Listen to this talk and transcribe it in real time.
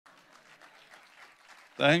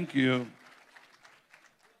Thank you.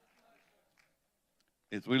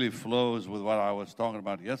 It really flows with what I was talking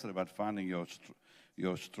about yesterday about finding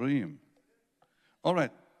your stream. All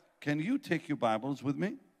right. Can you take your Bibles with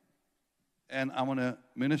me? And I'm going to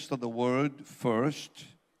minister the word first,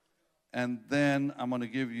 and then I'm going to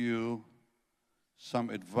give you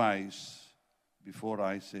some advice before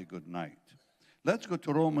I say good night. Let's go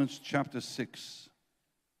to Romans chapter 6.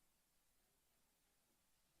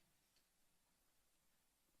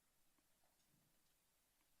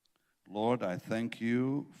 Lord, I thank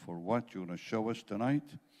you for what you're going to show us tonight.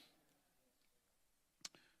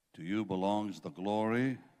 To you belongs the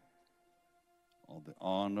glory, all the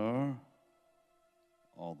honor,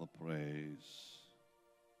 all the praise.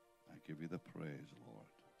 I give you the praise, Lord.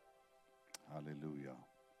 Hallelujah.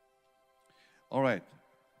 All right.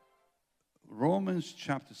 Romans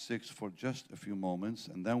chapter 6 for just a few moments,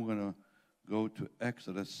 and then we're going to go to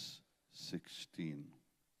Exodus 16.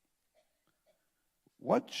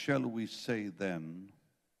 What shall we say then?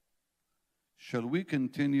 Shall we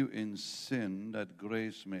continue in sin that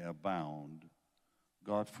grace may abound?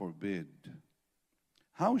 God forbid.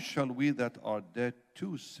 How shall we that are dead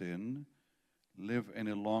to sin live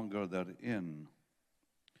any longer therein?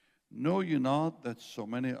 Know ye not that so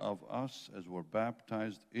many of us as were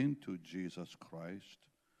baptized into Jesus Christ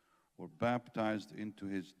were baptized into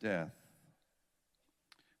his death?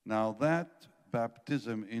 Now that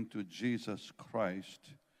baptism into Jesus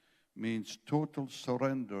Christ means total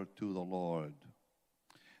surrender to the Lord.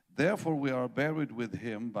 Therefore we are buried with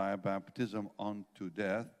him by a baptism unto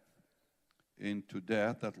death, into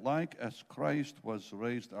death, that like as Christ was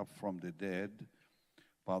raised up from the dead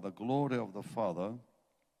by the glory of the Father,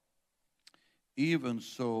 even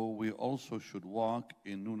so we also should walk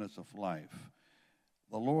in newness of life.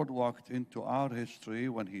 The Lord walked into our history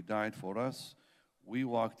when he died for us. We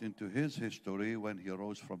walked into his history when he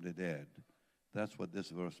rose from the dead. That's what this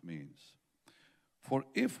verse means. For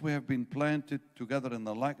if we have been planted together in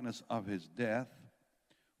the likeness of his death,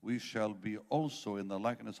 we shall be also in the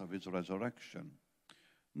likeness of his resurrection.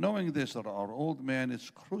 Knowing this, that our old man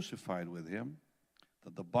is crucified with him,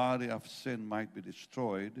 that the body of sin might be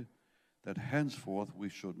destroyed, that henceforth we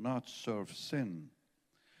should not serve sin.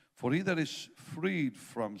 For he that is freed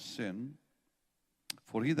from sin,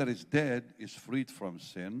 for he that is dead is freed from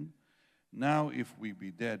sin. Now if we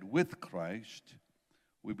be dead with Christ,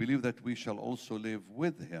 we believe that we shall also live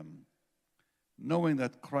with him, knowing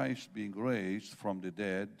that Christ, being raised from the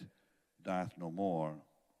dead, dieth no more.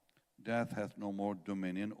 Death hath no more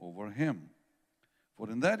dominion over him. For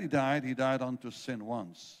in that he died unto sin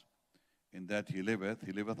once. In that he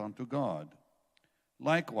liveth unto God.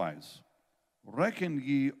 Likewise, reckon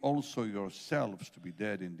ye also yourselves to be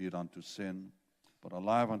dead indeed unto sin, but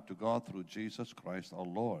alive unto God through Jesus Christ our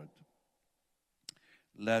Lord.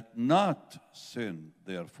 Let not sin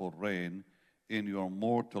therefore reign in your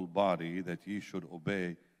mortal body, that ye should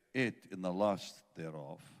obey it in the lust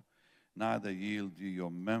thereof. Neither yield ye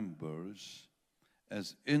your members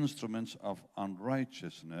as instruments of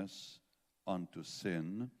unrighteousness unto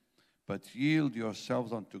sin, but yield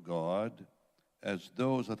yourselves unto God as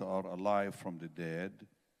those that are alive from the dead,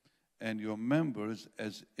 and your members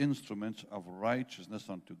as instruments of righteousness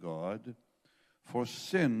unto God. For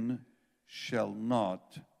sin shall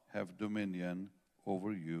not have dominion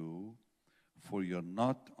over you, for you're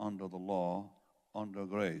not under the law, under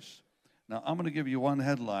grace. Now, I'm going to give you one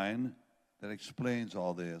headline that explains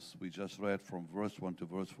all this. We just read from verse 1 to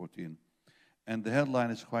verse 14. And the headline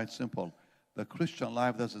is quite simple. The Christian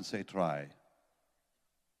life doesn't say try,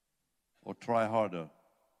 or try harder,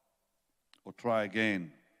 or try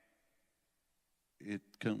again. It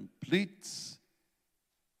completes,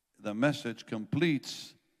 the message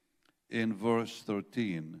completes in verse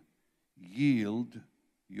 13. Yield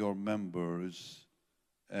your members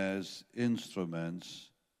as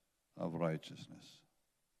instruments of righteousness.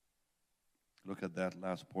 Look at that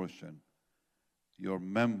last portion. Your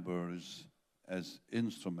members as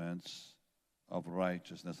instruments of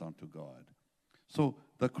righteousness unto God. So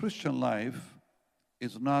the Christian life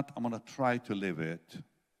is not, I'm going to try to live it.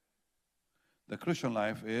 The Christian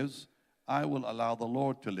life is, I will allow the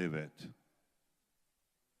Lord to live it.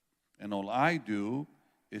 And all I do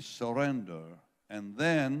is surrender. And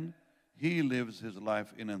then he lives his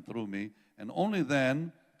life in and through me. And only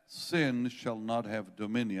then sin shall not have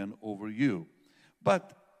dominion over you.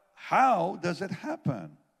 But how does it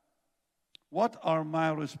happen? What are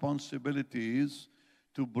my responsibilities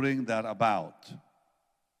to bring that about?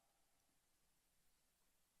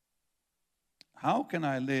 How can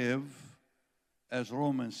I live as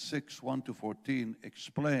Romans 6, 1 to 14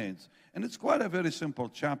 explains. And it's quite a very simple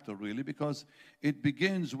chapter, really, because it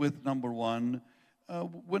begins with, number one,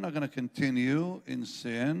 we're not going to continue in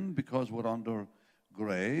sin because we're under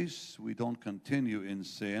grace. We don't continue in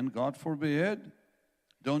sin. God forbid.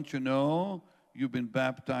 Don't you know you've been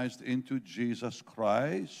baptized into Jesus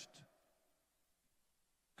Christ,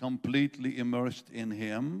 completely immersed in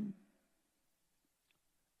Him?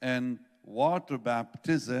 And water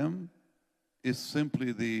baptism is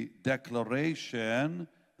simply the declaration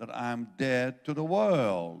that I'm dead to the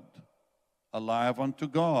world, alive unto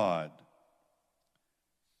God.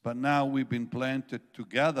 But now we've been planted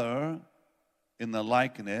together in the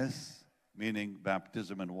likeness, meaning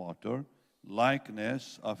baptism in water,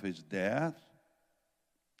 likeness of His death.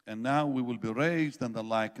 And now we will be raised in the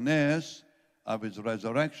likeness of His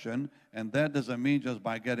resurrection. And that doesn't mean just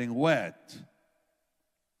by getting wet.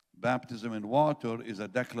 Baptism in water is a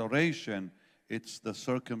declaration. It's the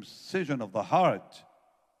circumcision of the heart,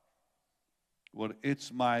 where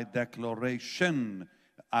it's my declaration.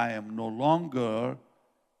 I am no longer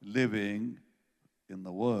living in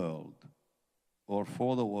the world, or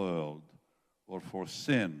for the world, or for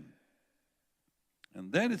sin.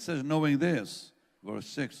 And then it says, knowing this, verse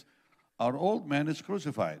 6, our old man is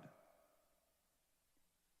crucified.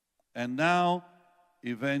 And now,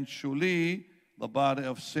 eventually, the body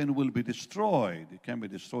of sin will be destroyed. It can be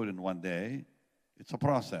destroyed in one day. It's a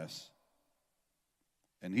process.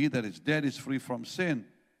 And he that is dead is free from sin.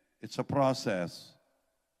 It's a process.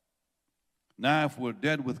 Now, if we're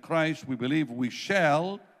dead with Christ, we believe we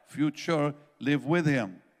shall, future, live with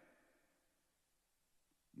Him.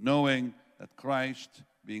 Knowing that Christ,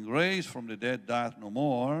 being raised from the dead, dieth no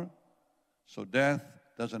more, so death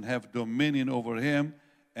doesn't have dominion over Him.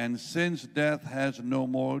 And since death has no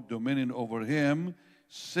more dominion over Him,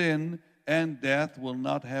 sin and death will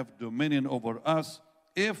not have dominion over us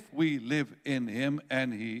if we live in Him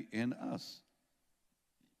and He in us.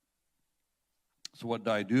 So what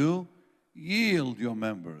do I do? Yield your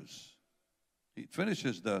members. He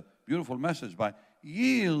finishes the beautiful message by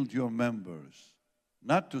yield your members,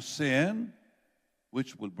 not to sin,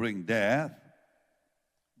 which will bring death,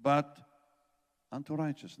 but unto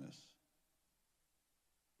righteousness.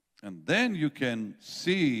 And then you can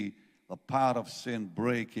see the power of sin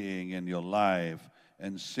breaking in your life,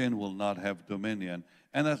 and sin will not have dominion.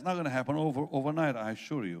 And that's not going to happen overnight, I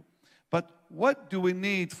assure you. But what do we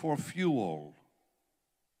need for fuel?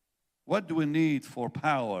 What do we need for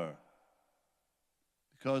power?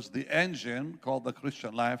 Because the engine, called the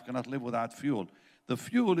Christian life, cannot live without fuel. The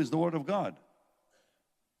fuel is the Word of God.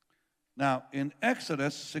 Now, in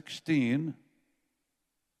Exodus 16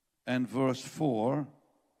 and verse 4,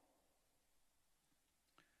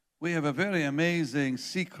 we have a very amazing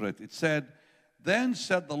secret. It said, then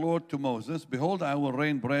said the Lord to Moses, behold, I will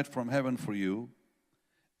rain bread from heaven for you,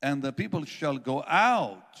 and the people shall go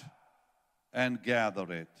out and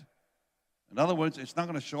gather it. In other words, it's not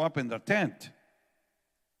going to show up in their tent.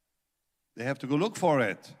 They have to go look for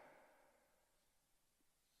it.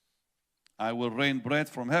 I will rain bread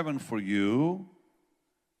from heaven for you.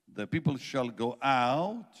 The people shall go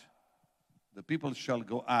out. The people shall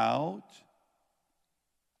go out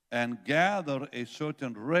and gather a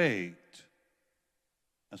certain rate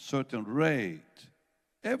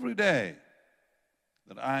every day,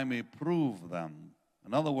 that I may prove them.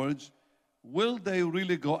 In other words, will they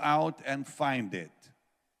really go out and find it?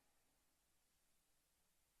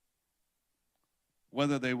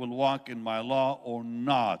 Whether they will walk in my law or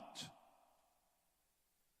not.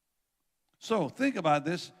 So think about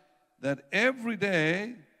this, that every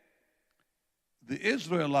day the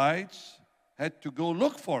Israelites had to go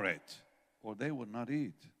look for it, or they would not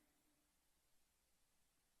eat.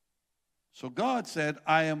 So God said,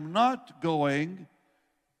 I am not going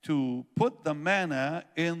to put the manna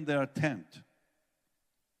in their tent.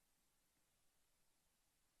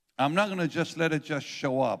 I'm not going to just let it just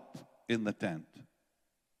show up in the tent.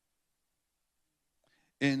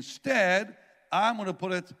 Instead, I'm going to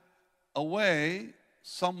put it away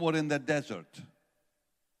somewhere in the desert.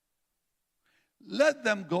 Let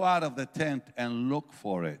them go out of the tent and look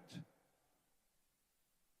for it,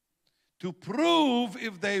 to prove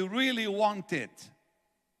if they really want it.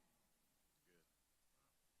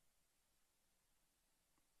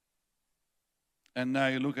 And now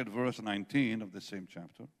you look at verse 19 of the same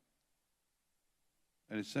chapter,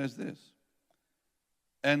 and it says this.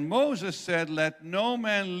 And Moses said, let no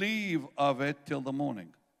man leave of it till the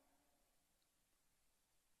morning.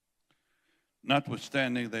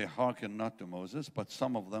 Notwithstanding, they hearkened not to Moses, but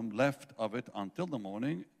some of them left of it until the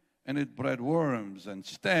morning, and it bred worms and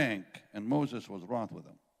stank, and Moses was wroth with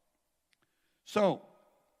them. So,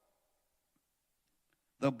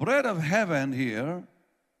 the bread of heaven here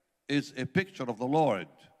is a picture of the Lord.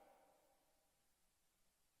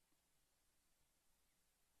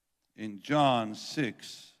 In John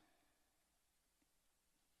 6,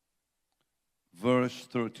 verse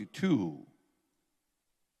 32,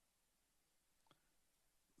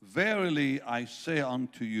 verily I say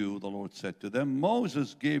unto you, the Lord said to them,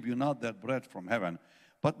 Moses gave you not that bread from heaven,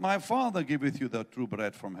 but my Father giveth you the true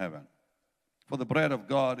bread from heaven. For the bread of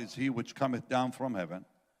God is he which cometh down from heaven,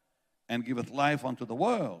 and giveth life unto the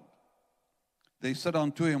world. They said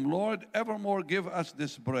unto him, Lord, evermore give us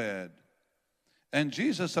this bread. And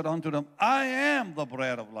Jesus said unto them, I am the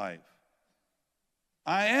bread of life.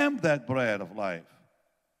 I am that bread of life.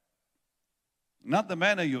 Not the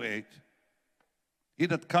manna you ate. He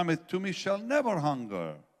that cometh to me shall never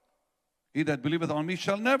hunger. He that believeth on me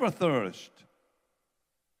shall never thirst.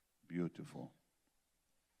 Beautiful.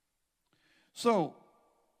 So,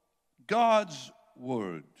 God's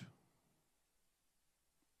Word.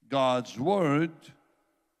 God's Word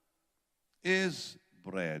is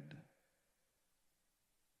bread.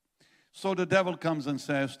 So the devil comes and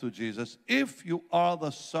says to Jesus, if you are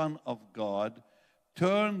the Son of God,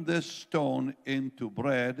 turn this stone into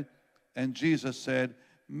bread. And Jesus said,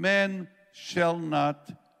 men shall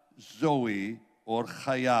not zoe or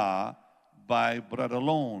chaya by bread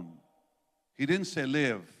alone. He didn't say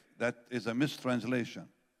live. That is a mistranslation.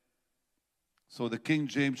 So the King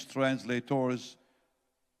James translators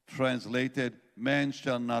translated, man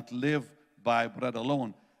shall not live by bread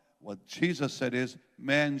alone. What Jesus said is,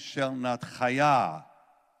 man shall not chaya,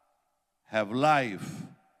 have life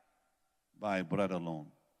by bread alone.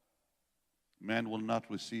 Man will not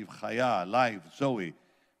receive chaya, life, zoe.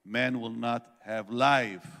 Man will not have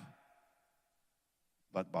life,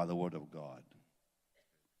 but by the word of God.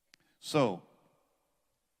 So,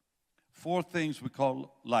 4 things we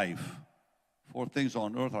call life. 4 things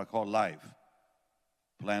on earth are called life.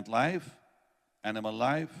 Plant life, animal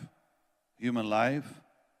life, human life,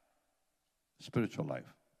 spiritual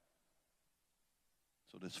life.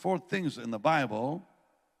 So there's 4 things in the Bible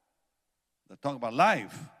that talk about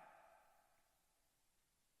life.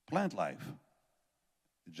 Plant life,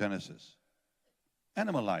 Genesis.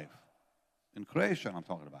 Animal life, in creation I'm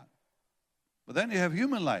talking about. But then you have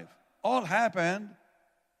human life. All happened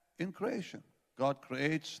in creation. God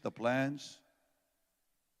creates the plants.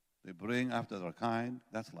 They bring after their kind.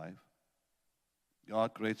 That's life.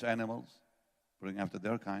 God creates animals. Bring after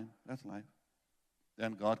their kind. That's life.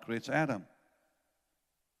 Then God creates Adam.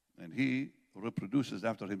 And he reproduces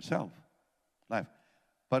after himself. Life.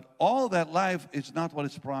 But all that life is not what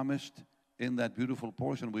is promised in that beautiful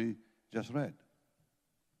portion we just read.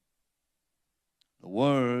 The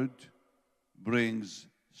Word brings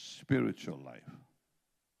spiritual life.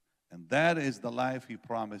 And that is the life he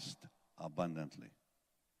promised abundantly.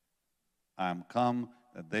 I am come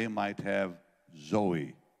that they might have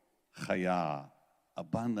Zoe, Chaya,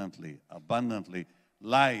 abundantly,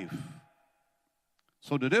 life.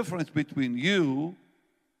 So the difference between you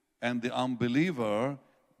and the unbeliever,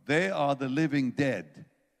 they are the living dead.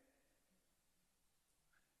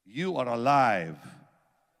 You are alive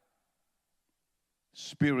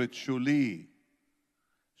spiritually.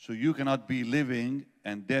 So you cannot be living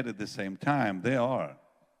and dead at the same time. They are.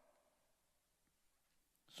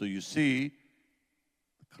 So you see,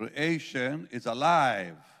 creation is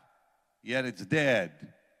alive, yet it's dead.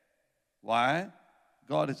 Why?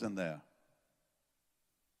 God isn't there.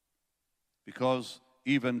 Because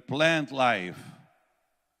even plant life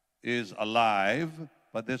is alive,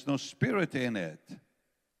 but there's no spirit in it.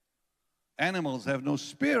 Animals have no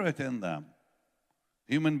spirit in them.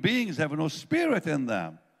 Human beings have no spirit in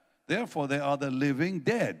them. Therefore, they are the living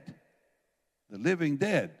dead. The living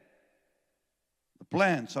dead. The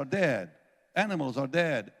plants are dead. Animals are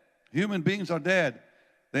dead. Human beings are dead.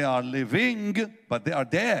 They are living, but they are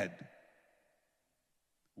dead.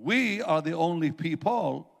 We are the only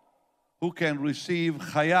people who can receive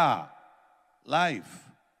chaya, life,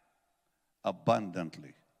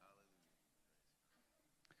 abundantly.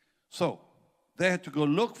 So, they had to go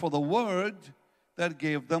look for the word that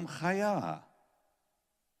gave them chaya.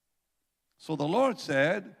 So the Lord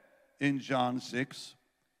said in John 6,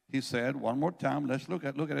 he said, one more time, let's look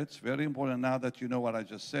at it. It's very important now that you know what I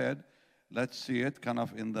just said. Let's see it kind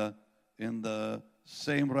of in the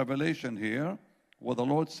same revelation here, where the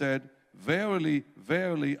Lord said, verily,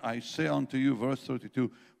 verily, I say unto you, verse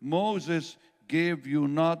 32, Moses gave you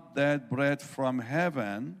not that bread from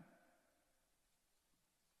heaven,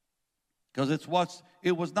 because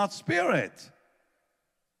it was not spirit.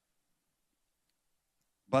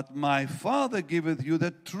 But my Father giveth you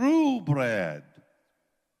the true bread.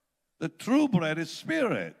 The true bread is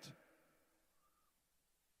spirit.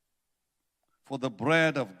 For the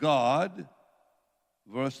bread of God,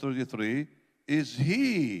 verse 33, is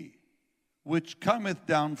he which cometh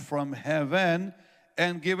down from heaven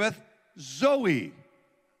and giveth Zoe,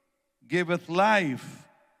 giveth life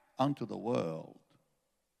unto the world.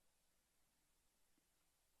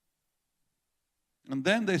 And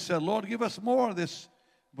then they said, Lord, give us more of this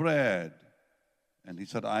bread. And he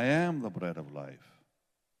said, I am the bread of life.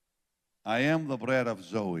 I am the bread of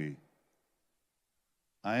Zoe.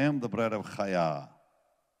 I am the bread of Chaya.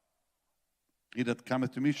 He that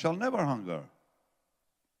cometh to me shall never hunger.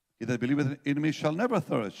 He that believeth in me shall never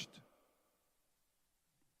thirst.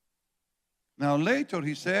 Now later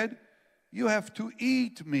he said, you have to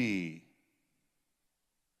eat me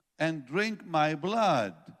and drink my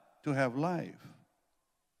blood to have life.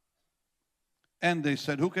 And they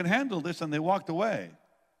said, who can handle this? And they walked away.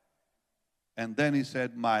 And then he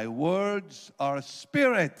said, my words are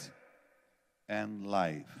spirit and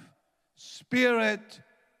life. Spirit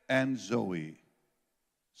and Zoe.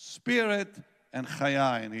 Spirit and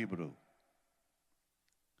Chaya in Hebrew.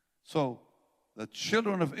 So the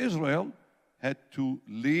children of Israel had to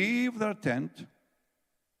leave their tent,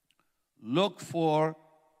 look for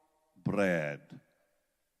bread.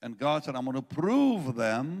 And God said, I'm going to prove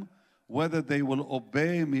them whether they will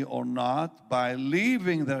obey me or not by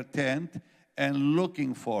leaving their tent and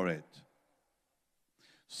looking for it.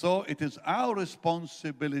 So it is our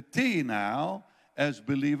responsibility now as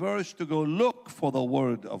believers to go look for the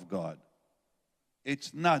Word of God.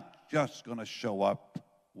 It's not just going to show up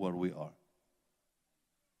where we are.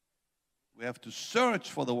 We have to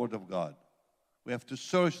search for the Word of God. We have to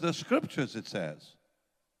search the Scriptures, it says.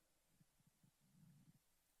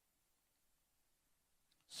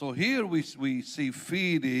 So here we see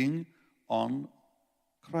feeding on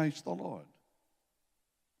Christ the Lord.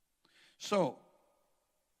 So,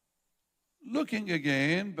 looking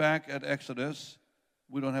again back at Exodus,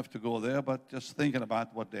 we don't have to go there, but just thinking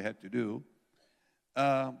about what they had to do.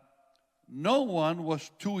 No one was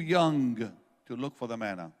too young to look for the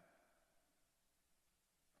manna.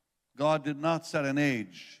 God did not set an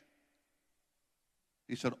age.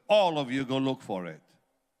 He said, all of you go look for it.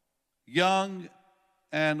 Young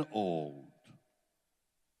and old.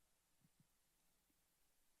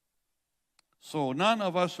 So none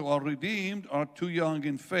of us who are redeemed are too young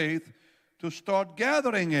in faith to start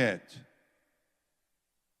gathering it.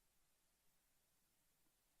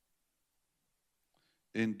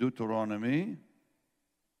 In Deuteronomy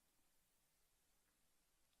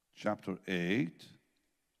chapter 8,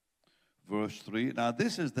 verse 3. Now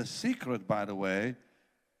this is the secret, by the way,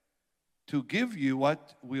 to give you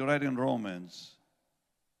what we read in Romans.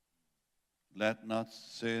 Let not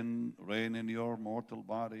sin reign in your mortal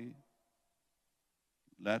body.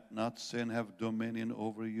 Let not sin have dominion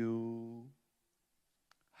over you.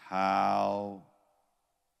 How?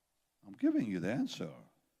 I'm giving you the answer.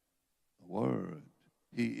 The Word.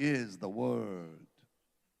 He is the Word.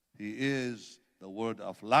 He is the Word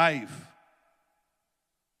of life.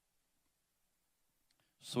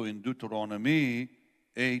 So in Deuteronomy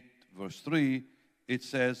 8, verse 3, it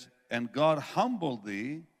says, and God humbled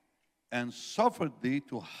thee and suffered thee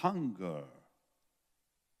to hunger,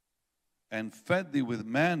 and fed thee with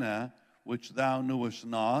manna which thou knewest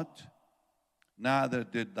not, neither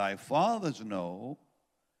did thy fathers know,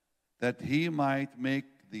 that he might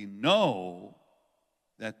make thee know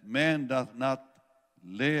that man doth not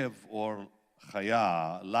live, or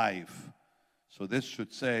chaya, life. So this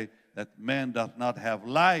should say that man doth not have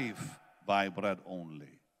life by bread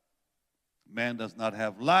only. Man does not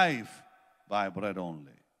have life by bread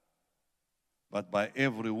only, but by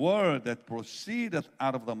every word that proceedeth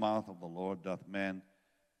out of the mouth of the Lord doth man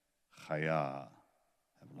chaya,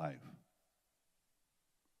 have life.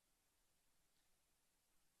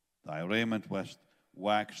 Thy raiment was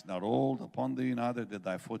waxed not old upon thee, neither did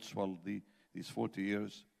thy foot swell thee these 40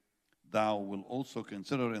 years. Thou wilt also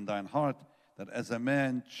consider in thine heart that as a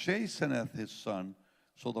man chasteneth his son,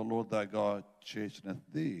 so the Lord thy God chasteneth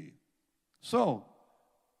thee. So,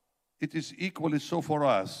 it is equally so for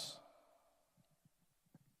us.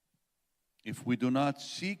 If we do not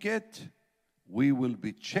seek it, we will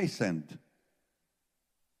be chastened.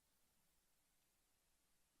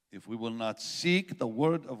 If we will not seek the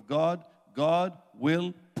Word of God, God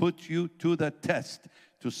will put you to the test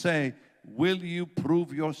to say, will you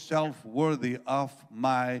prove yourself worthy of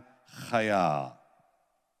my chaya,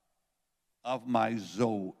 of my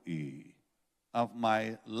zoe, of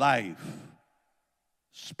my life,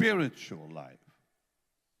 spiritual life?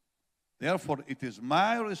 Therefore, it is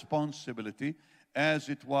my responsibility as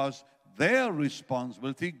it was their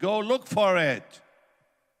responsibility. Go look for it.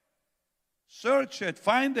 Search it,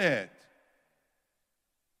 find it.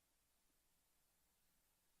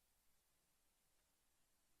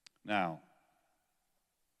 Now,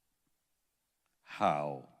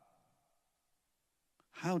 how?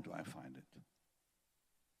 How do I find it?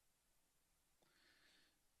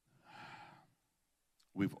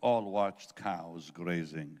 We've all watched cows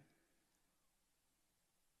grazing.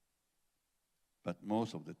 But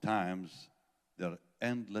most of the times, they're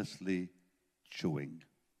endlessly chewing.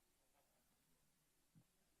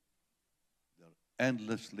 They're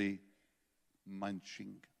endlessly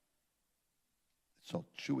munching. So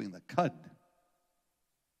chewing the cud.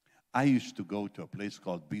 I used to go to a place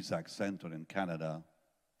called Bisac Center in Canada,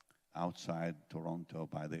 outside Toronto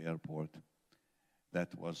by the airport,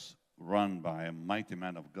 that was run by a mighty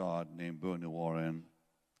man of God named Bernie Warren,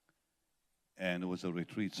 and it was a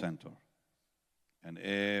retreat center. And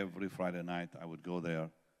every Friday night I would go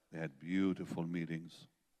there. They had beautiful meetings.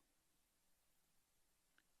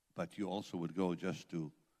 But you also would go just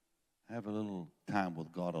to have a little time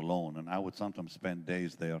with God alone. And I would sometimes spend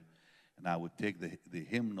days there, and I would take the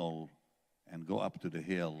hymnal and go up to the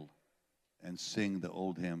hill and sing the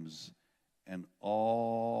old hymns. And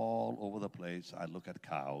all over the place, I'd look at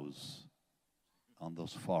cows. On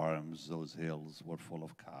those farms, those hills were full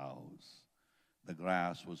of cows. The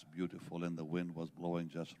grass was beautiful and the wind was blowing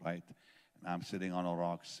just right. And I'm sitting on a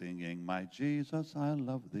rock singing, "My Jesus, I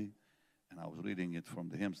love thee." And I was reading it from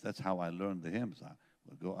the hymns. That's how I learned the hymns. I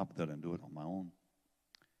would go up there and do it on my own.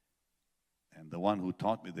 And the one who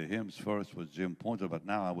taught me the hymns first was Jim Pointer, but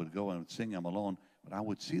now I would go and sing them alone. But I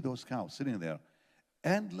would see those cows sitting there,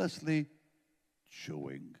 endlessly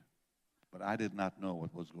chewing. But I did not know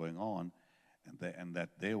what was going on, and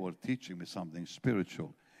that they were teaching me something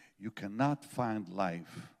spiritual. You cannot find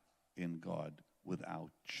life in God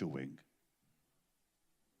without chewing.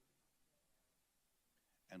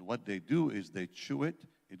 And what they do is they chew it,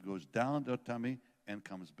 it goes down their tummy and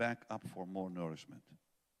comes back up for more nourishment.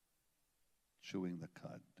 Chewing the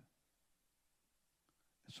cud.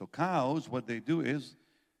 So cows, what they do is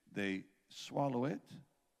they swallow it,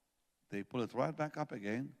 they pull it right back up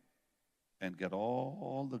again, and get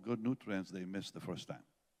all the good nutrients they missed the first time.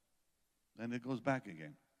 Then it goes back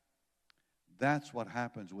again. That's what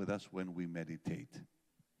happens with us when we meditate.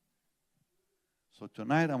 So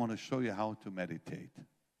tonight I want to show you how to meditate.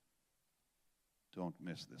 Don't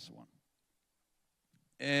miss this one.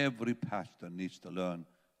 Every pastor needs to learn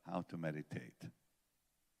how to meditate.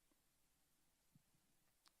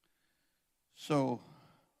 So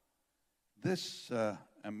this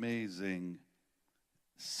amazing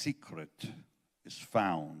secret is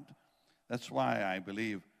found. That's why I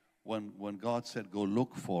believe when God said, "Go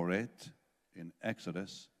look for it," in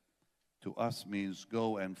Exodus, to us means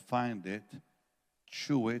go and find it,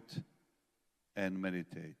 chew it, and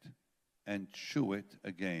meditate. And chew it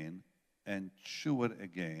again, and chew it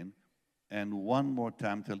again, and one more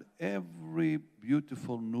time till every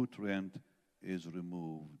beautiful nutrient is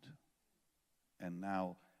removed. And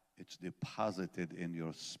now it's deposited in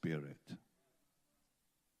your spirit.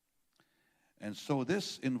 And so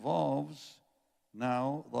this involves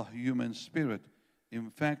now the human spirit.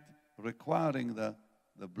 In fact, requiring the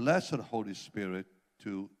blessed Holy Spirit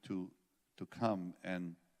to come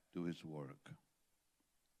and do His work.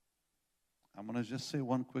 I'm going to just say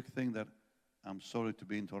one quick thing that I'm sorry to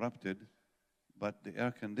be interrupted, but the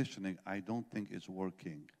air conditioning I don't think is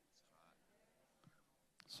working.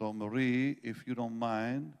 So Marie, if you don't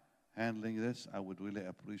mind handling this, I would really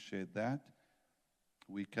appreciate that.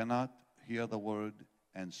 We cannot hear the word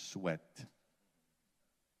and sweat.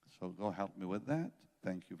 So go help me with that.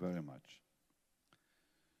 Thank you very much.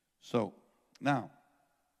 So now,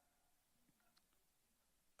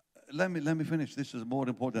 let me finish. This is more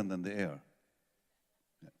important than the air.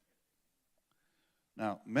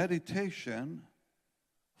 Now, meditation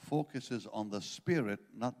focuses on the spirit,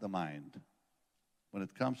 not the mind, when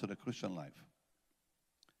it comes to the Christian life.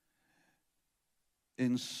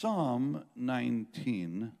 In Psalm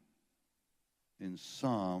 19,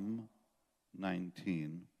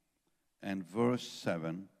 and verse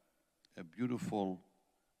 7, a beautiful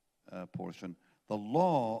portion, "The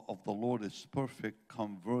law of the Lord is perfect,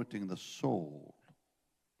 converting the soul.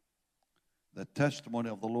 The testimony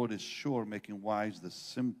of the Lord is sure, making wise the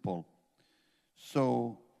simple."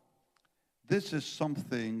 So this is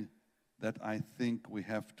something that I think we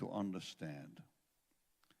have to understand.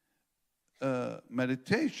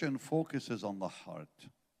 Meditation focuses on the heart.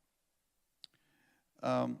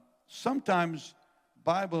 Sometimes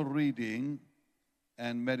Bible reading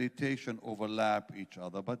and meditation overlap each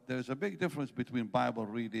other, but there's a big difference between Bible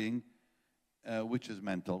reading, which is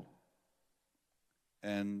mental,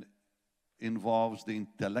 and involves the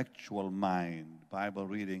intellectual mind. Bible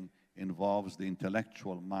reading involves the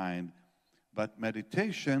intellectual mind, but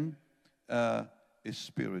meditation is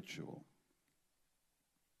spiritual.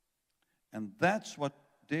 And that's what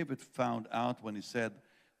David found out when he said,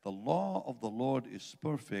 the law of the Lord is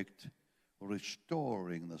perfect,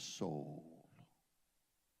 restoring the soul.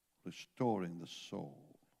 Restoring the soul.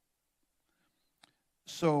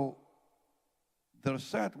 So, there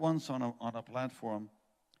sat once on a platform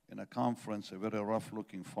in a conference a very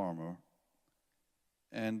rough-looking farmer,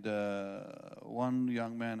 and one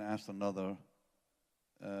young man asked another,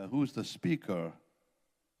 who's the speaker?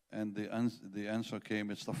 And the answer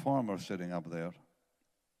came, it's the farmer sitting up there.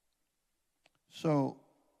 So,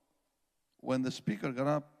 when the speaker got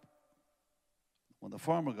up, when the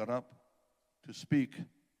farmer got up to speak,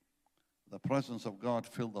 the presence of God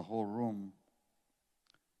filled the whole room.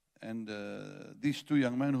 And these two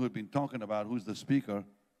young men who had been talking about who's the speaker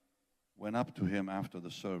went up to him after the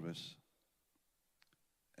service.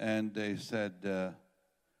 And they said,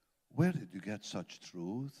 where did you get such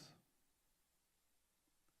truth?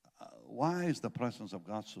 Why is the presence of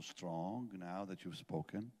God so strong now that you've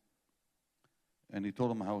spoken? And he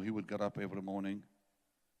told them how he would get up every morning,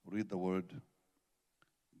 read the Word,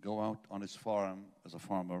 go out on his farm as a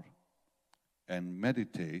farmer, and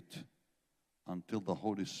meditate until the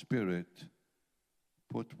Holy Spirit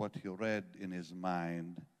put what he read in his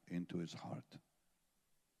mind into his heart.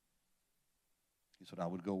 He said, I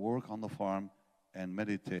would go work on the farm and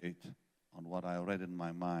meditate on what I read in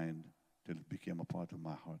my mind till it became a part of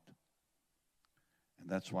my heart. And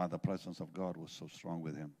that's why the presence of God was so strong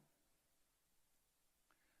with him.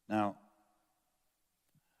 Now,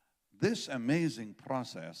 this amazing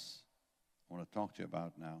process I want to talk to you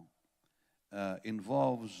about now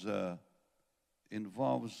involves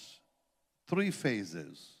three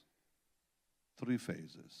phases. Three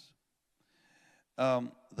phases.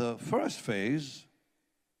 The first phase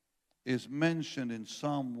is mentioned in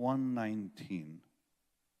Psalm 119.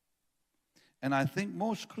 And I think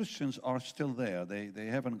most Christians are still there. They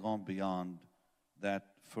haven't gone beyond that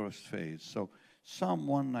first phase. So Psalm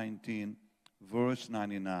 119, verse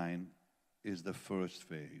 99 is the first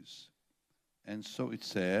phase. And so it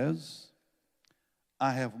says,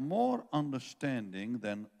 I have more understanding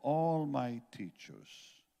than all my teachers.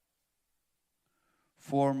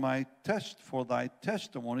 For thy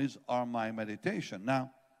testimonies are my meditation.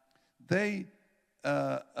 Now, they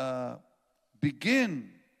begin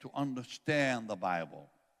to understand the Bible.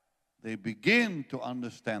 They begin to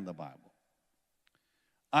understand the Bible.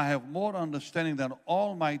 I have more understanding than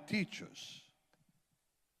all my teachers.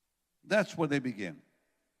 That's where they begin.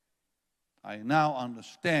 I now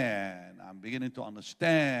understand. I'm beginning to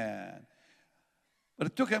understand. But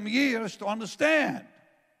it took them years to understand.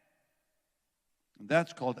 And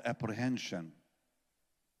that's called apprehension.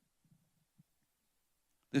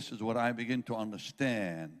 This is what I begin to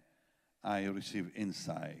understand. I receive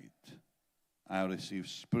insight. I receive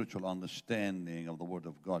spiritual understanding of the Word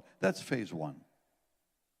of God. That's phase one.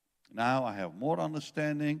 Now I have more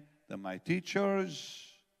understanding than my teachers.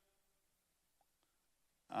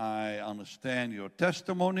 I understand your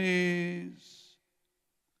testimonies.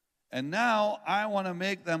 And now I want to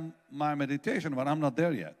make them my meditation, but I'm not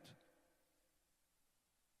there yet.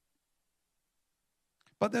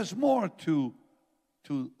 But there's more to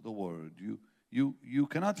the Word. You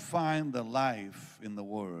cannot find the life in the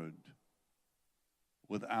Word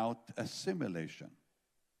without assimilation.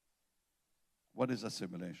 What is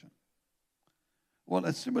assimilation? Well,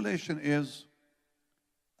 assimilation is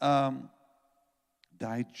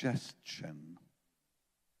digestion,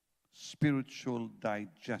 spiritual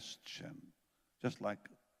digestion, just like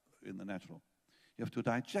in the natural. You have to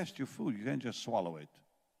digest your food. You can't just swallow it.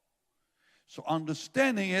 So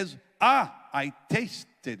understanding is, I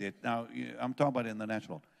tasted it. Now, I'm talking about in the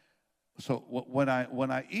natural. So when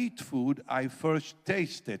I eat food, I first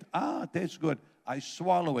taste it. It tastes good. I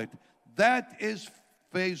swallow it. That is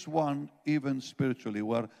phase one, even spiritually,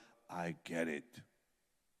 where I get it.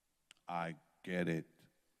 I get it.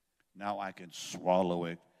 Now I can swallow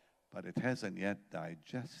it, but it hasn't yet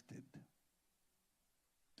digested.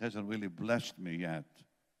 It hasn't really blessed me yet.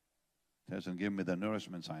 It hasn't given me the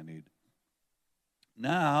nourishments I need.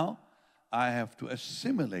 Now I have to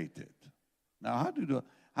assimilate it. Now,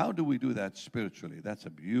 how do we do that spiritually? That's a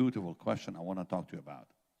beautiful question I want to talk to you about.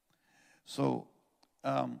 So,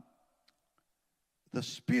 the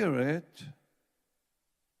Spirit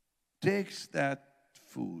takes that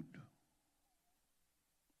food.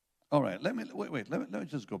 All right, let me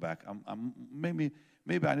just go back. Maybe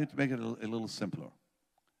I need to make it a little simpler.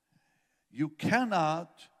 You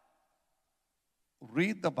cannot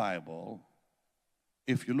read the Bible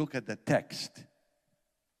if you look at the text.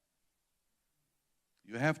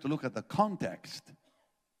 You have to look at the context.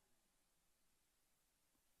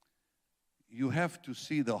 You have to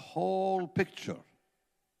see the whole picture.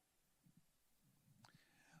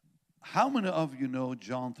 How many of you know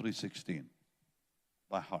John 3:16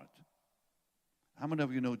 by heart? How many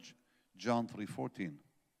of you know John 3:14?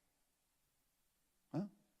 Huh?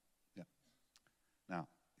 Yeah. Now,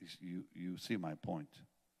 you see my point.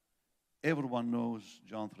 Everyone knows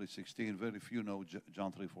John 3:16. Very few know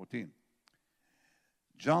John 3:14.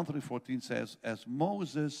 John 3:14 says, as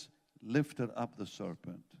Moses lifted up the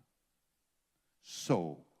serpent,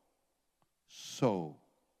 so,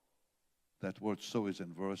 that word so is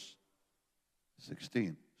in verse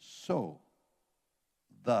 16. So,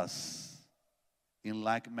 thus, in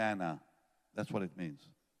like manner, that's what it means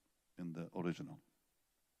in the original.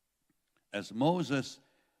 As Moses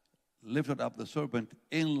lifted up the serpent,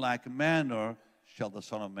 in like manner shall the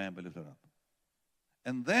Son of Man be lifted up.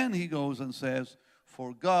 And then he goes and says,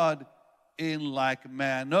 for God in like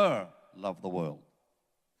manner loved the world.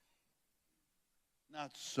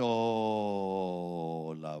 Not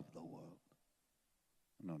so love the world.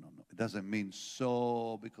 No. It doesn't mean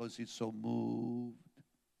so because he's so moved.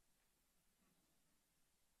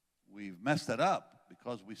 We've messed it up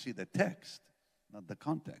because we see the text, not the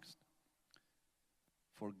context.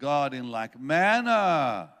 For God in like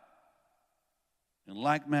manner.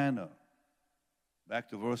 Back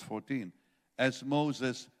to verse 14. As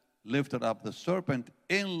Moses lifted up the serpent,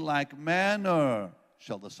 in like manner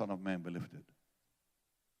shall the Son of Man be lifted.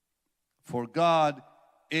 For God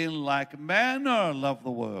in like manner loved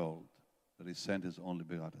the world, that he sent his only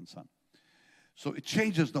begotten Son. So it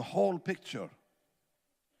changes the whole picture.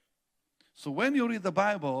 So when you read the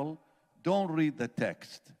Bible, don't read the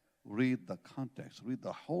text. Read the context. Read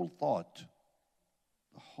the whole thought.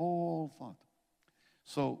 The whole thought.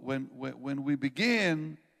 So when we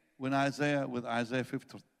begin with Isaiah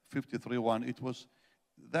 53:1,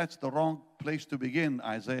 that's the wrong place to begin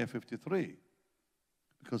Isaiah 53.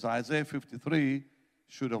 Because Isaiah 53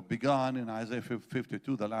 should have begun in Isaiah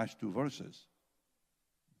 52, the last two verses.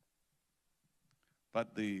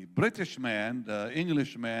 But the British man, the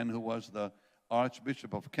English man who was the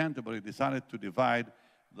Archbishop of Canterbury, decided to divide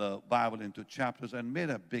the Bible into chapters and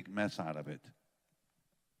made a big mess out of it.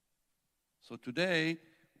 So today,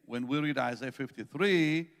 when we read Isaiah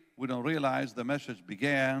 53, we don't realize the message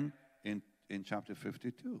began in chapter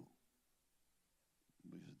 52.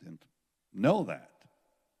 We just didn't know that.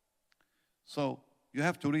 So you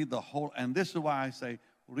have to read the whole, and this is why I say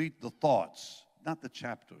read the thoughts, not the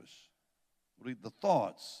chapters. Read the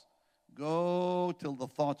thoughts. Go till the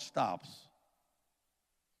thought stops.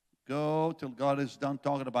 Go till God is done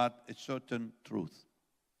talking about a certain truth.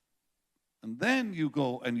 And then you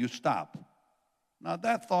go and you stop. Now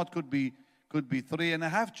that thought could be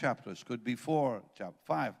 3.5 chapters, could be 4,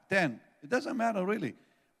 5, 10. It doesn't matter really.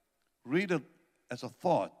 Read it as a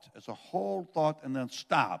thought, as a whole thought, and then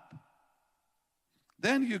stop.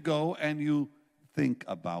 Then you go and you think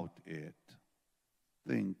about it.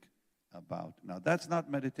 Think about it. Now that's not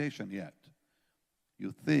meditation yet.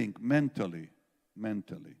 You think mentally.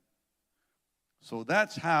 So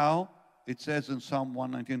that's how it says in Psalm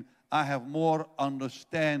 119, I have more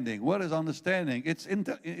understanding. What is understanding? It's in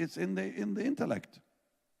the intellect.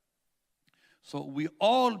 So we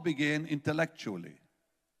all begin intellectually.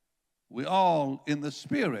 We all, in the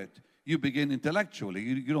spirit, you begin intellectually.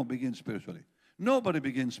 You don't begin spiritually. Nobody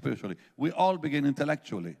begins spiritually. We all begin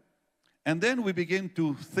intellectually. And then we begin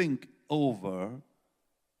to think over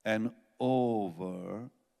and over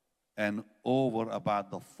and over about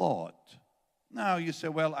the thought. Now you say,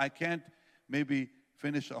 well, I can't maybe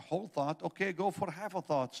finish a whole thought. Okay, go for half a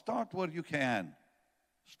thought. Start where you can.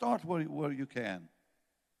 Start where you can.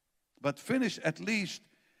 But finish at least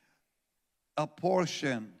a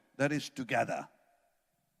portion that is together.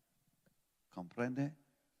 Comprende?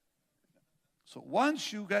 So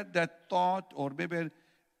once you get that thought, or maybe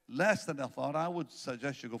less than a thought, I would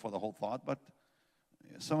suggest you go for the whole thought, but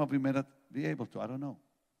some of you may not be able to, I don't know.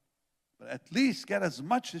 But at least get as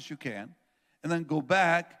much as you can, and then go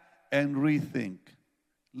back and rethink.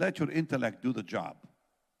 Let your intellect do the job.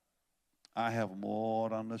 I have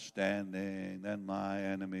more understanding than my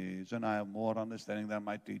enemies, and I have more understanding than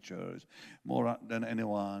my teachers, more than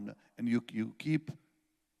anyone. And you keep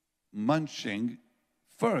munching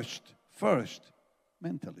first,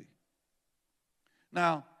 mentally.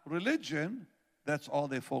 Now, religion, that's all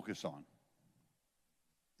they focus on.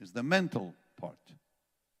 It's the mental part.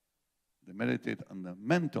 They meditate on the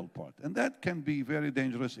mental part. And that can be very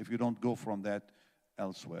dangerous if you don't go from that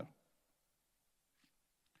elsewhere.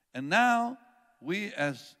 And now, we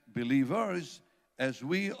as believers, as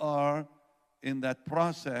we are in that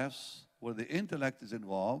process where the intellect is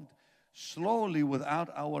involved, slowly, without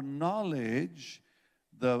our knowledge,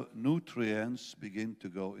 the nutrients begin to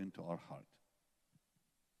go into our heart.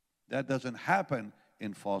 That doesn't happen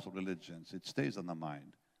in false religions. It stays in the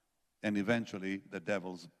mind. And eventually, the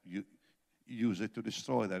devils use it to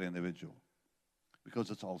destroy that individual because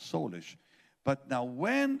it's all soulish. But now,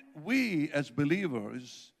 when we as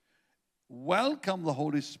believers welcome the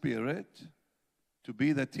Holy Spirit to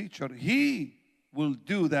be the teacher, He will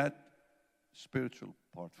do that spiritual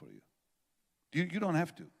part for you. You don't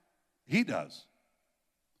have to. He does.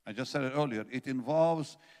 I just said it earlier. It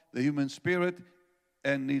involves the human spirit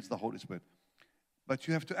and needs the Holy Spirit. But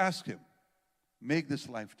you have to ask Him, make this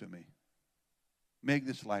life to me. Make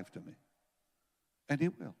this life to me. And He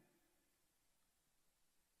will.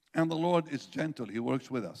 And the Lord is gentle. He works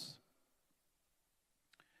with us.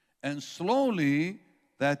 And slowly,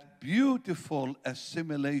 that beautiful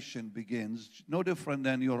assimilation begins, no different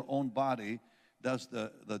than your own body does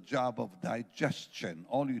the job of digestion.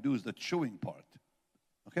 All you do is the chewing part,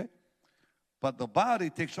 okay? But the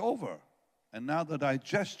body takes over, and now the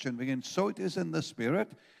digestion begins. So it is in the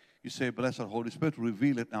Spirit. You say, Blessed Holy Spirit,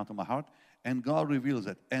 reveal it now to my heart, and God reveals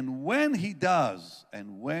it. And when He does,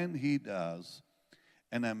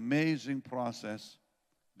 an amazing process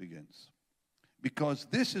begins. Because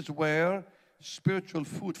this is where spiritual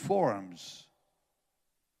food forms.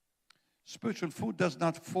 Spiritual food does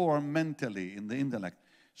not form mentally in the intellect.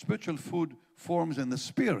 Spiritual food forms in the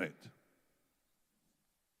spirit.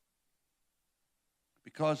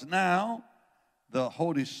 Because now the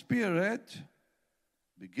Holy Spirit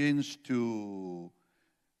begins to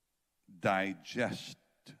digest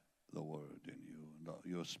the word in you.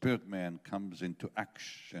 Your spirit man comes into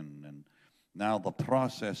action, and now the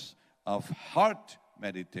process of heart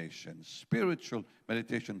meditation, spiritual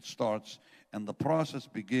meditation starts, and the process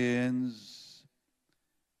begins.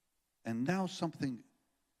 And now something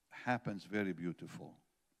happens very beautiful.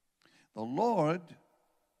 The Lord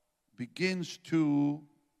begins to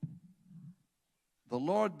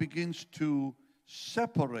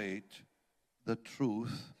separate the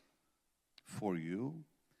truth for you,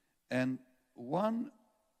 and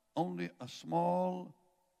only a small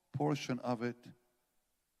portion of it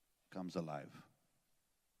comes alive.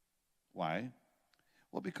 Why?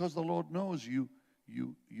 Well, because the Lord knows you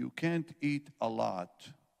can't eat a lot.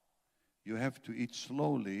 You have to eat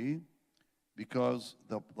slowly because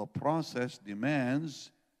the process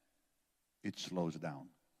demands it slows down.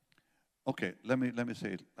 Okay, let me say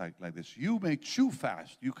it like this. You may chew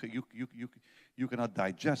fast. You cannot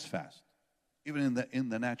digest fast, even in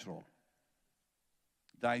the natural.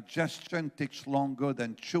 Digestion takes longer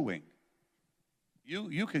than chewing.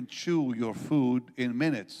 You can chew your food in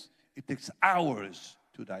minutes. It takes hours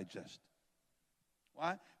to digest.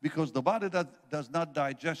 Why? Because the body does not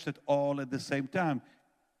digest it all at the same time.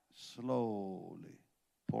 Slowly,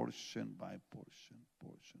 portion by portion,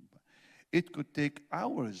 portion by. It could take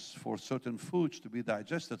hours for certain foods to be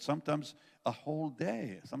digested, sometimes a whole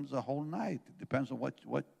day, sometimes a whole night. It depends on what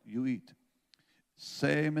you eat.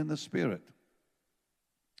 Same in the spirit.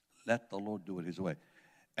 Let the Lord do it His way.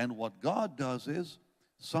 And what God does is,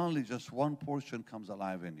 suddenly just one portion comes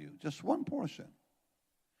alive in you. Just one portion.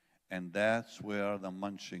 And that's where the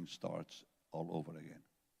munching starts all over again.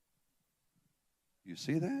 You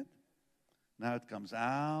see that? Now it comes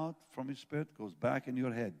out from your spirit, goes back in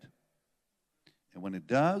your head. And when it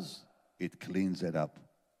does, it cleans it up.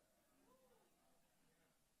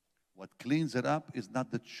 What cleans it up is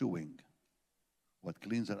not the chewing. What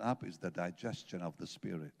cleans it up is the digestion of the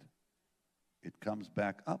spirit. It comes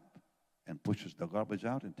back up and pushes the garbage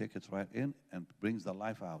out and takes it right in and brings the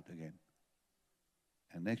life out again.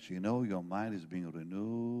 And next you know, your mind is being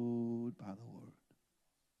renewed by the Word.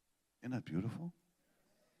 Isn't that beautiful?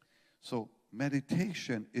 So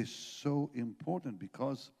meditation is so important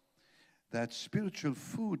because that spiritual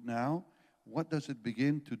food now, what does it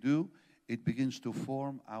begin to do? It begins to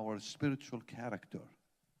form our spiritual character.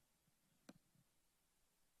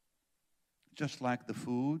 Just like the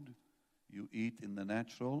food you eat in the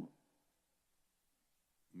natural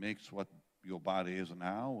makes what your body is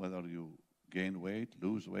now, whether you gain weight,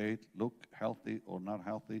 lose weight, look healthy or not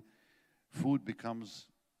healthy. Food becomes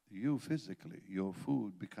you physically. Your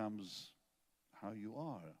food becomes how you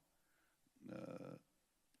are.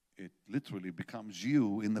 It literally becomes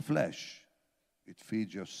you in the flesh. It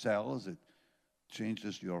feeds your cells. It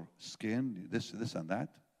changes your skin, this and that.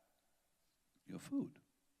 your food.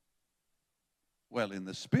 Well, in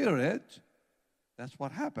the spirit, that's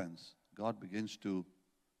what happens. God begins to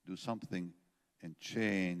do something and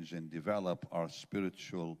change and develop our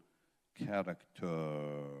spiritual character.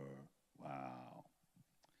 Wow.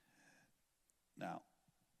 Now,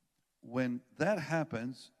 when that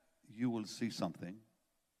happens, you will see something,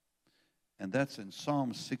 and that's in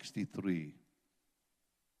Psalm 63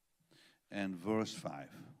 and verse 5.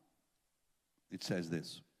 It says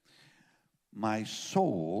this: my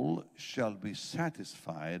soul shall be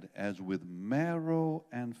satisfied as with marrow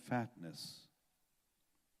and fatness.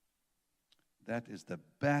 That is the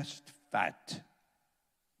best fat.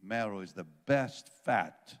 Marrow is the best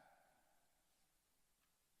fat.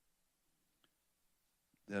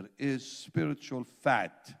 There is spiritual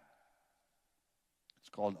fat. It's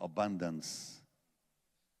called abundance.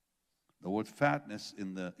 The word fatness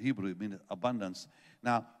in the Hebrew means abundance.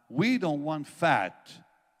 Now, we don't want fat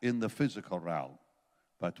in the physical realm,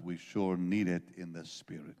 but we sure need it in the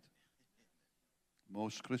spirit.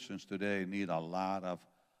 Most Christians today need a lot of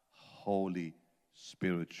holy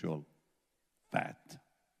spiritual fat.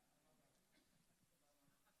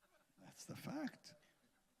 That's the fact.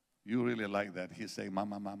 You really like that. He's saying, my,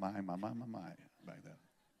 like that.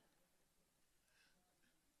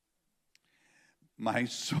 My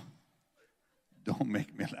soul, don't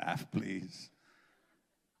make me laugh, please.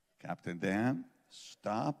 Captain Dan,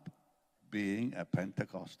 stop being a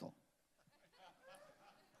Pentecostal.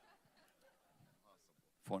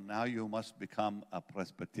 For now, you must become a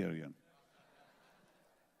Presbyterian.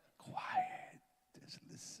 Quiet, just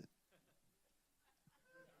listen.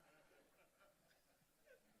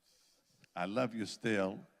 I love you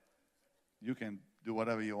still. You can do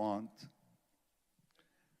whatever you want.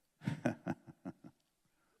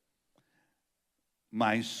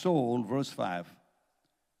 My soul, verse 5.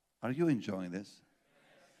 Are you enjoying this?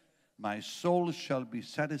 My soul shall be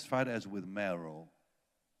satisfied as with marrow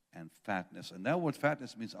and fatness. And that word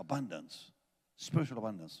fatness means abundance, spiritual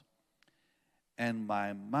abundance. And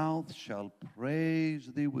my mouth shall praise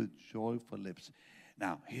thee with joyful lips.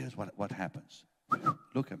 Now, here's what happens.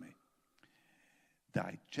 Look at me.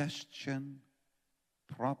 Digestion,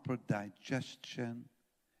 proper digestion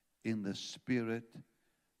in the spirit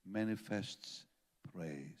manifests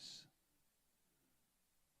praise.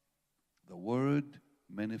 The word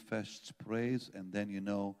manifests praise, and then you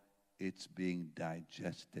know it's being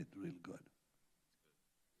digested real good.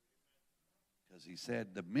 Because he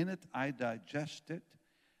said, the minute I digest it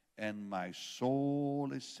and my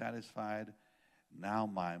soul is satisfied, now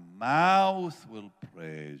my mouth will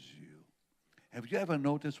praise you. Have you ever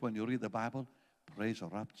noticed when you read the Bible, praise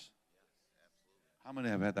erupts? How many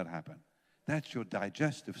have had that happen? That's your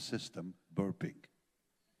digestive system burping.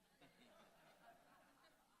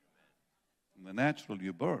 In the natural,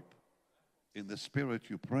 you burp. In the spirit,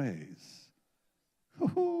 you praise.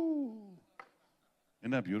 Woo-hoo.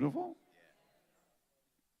 Isn't that beautiful?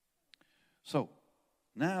 So,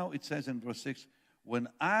 now it says in verse 6, when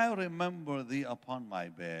I remember thee upon my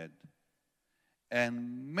bed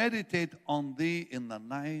and meditate on thee in the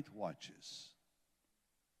night watches.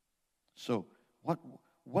 So,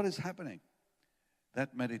 what is happening?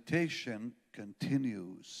 That meditation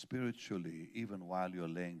continues spiritually even while you're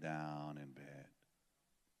laying down in bed.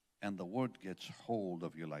 And the word gets hold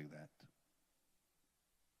of you like that.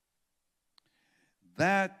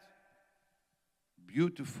 That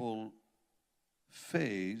beautiful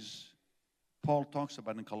phase Paul talks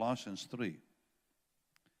about in Colossians 3.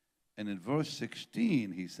 And in verse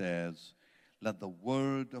 16 he says, let the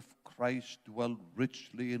word of Christ dwell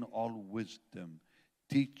richly in all wisdom,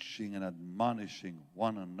 teaching and admonishing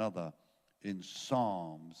one another in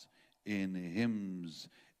psalms, in hymns,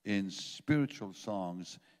 in spiritual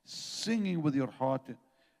songs, singing with your heart,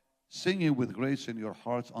 singing with grace in your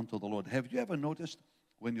hearts unto the Lord. Have you ever noticed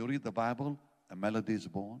when you read the Bible, a melody is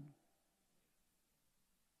born?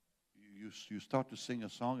 You start to sing a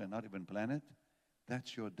song and not even plan it.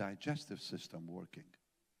 That's your digestive system working.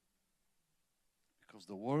 Because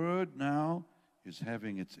the word now is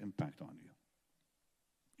having its impact on you.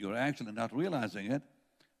 You're actually not realizing it,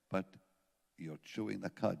 but you're chewing the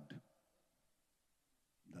cud.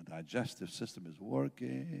 The digestive system is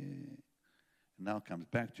working. And now it comes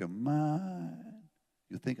back to your mind.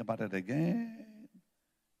 You think about it again.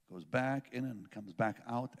 Goes back in and comes back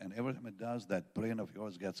out. And every time it does, that brain of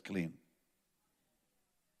yours gets clean.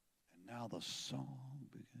 And now the song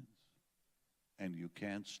begins. And you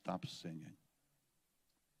can't stop singing.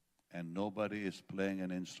 And nobody is playing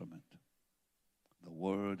an instrument. The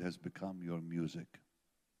word has become your music.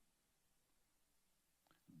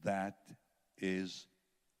 That is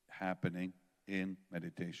happening in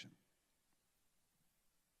meditation.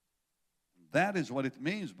 That is what it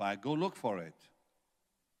means by go look for it.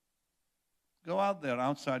 Go out there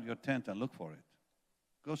outside your tent and look for it.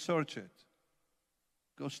 Go search it.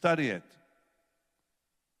 Go study it.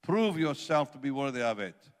 Prove yourself to be worthy of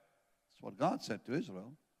it. That's what God said to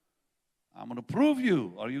Israel. I'm going to prove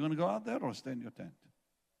you. Are you going to go out there or stay in your tent?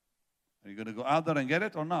 Are you going to go out there and get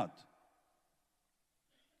it or not?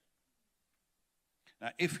 Now,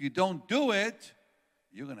 if you don't do it,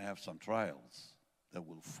 you're going to have some trials that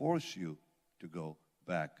will force you to go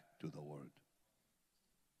back to the Word.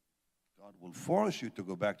 God will force you to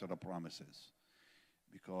go back to the promises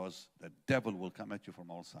because the devil will come at you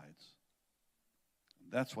from all sides.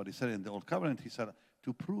 And that's what he said in the Old Covenant. He said,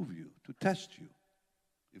 to prove you, to test you.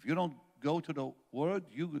 If you don't go to the Word,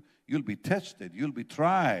 you'll be tested, you'll be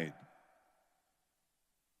tried.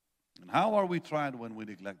 And how are we tried when we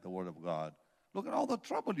neglect the Word of God? Look at all the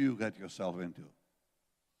trouble you get yourself into.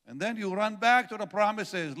 And then you run back to the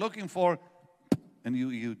promises looking for, and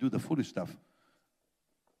you do the foolish stuff.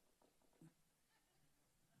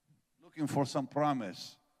 Looking for some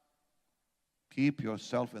promise. Keep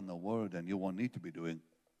yourself in the Word and you won't need to be doing.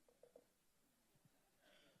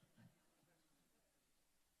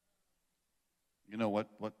 You know what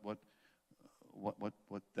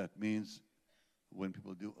that means when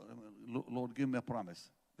people do, Lord, give me a promise.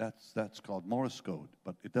 That's called Morse code,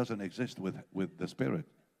 but it doesn't exist with the Spirit.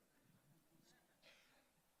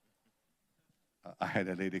 I had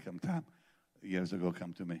a lady years ago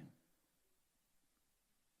come to me.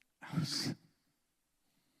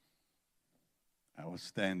 I was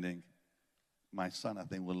standing. My son, I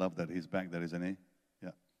think, will love that. He's back there, isn't he?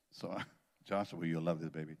 Yeah. So, Joshua, you'll love this,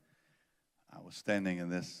 baby. I was standing in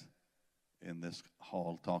this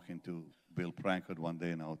hall talking to Bill Prankford one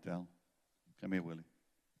day in a hotel. Come here, Willie.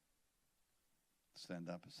 Stand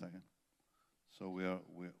up a second. So we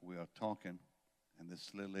are talking, and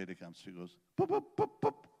this little lady comes. She goes, boop, boop, boop,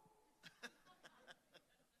 boop.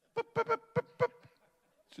 Boop, boop, boop, boop, boop.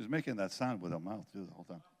 She's making that sound with her mouth the whole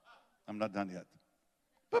time. I'm not done yet.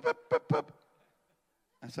 Boop, boop, boop, boop.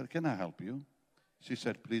 I said, can I help you? She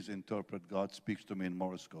said, please interpret. God speaks to me in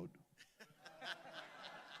Morse code.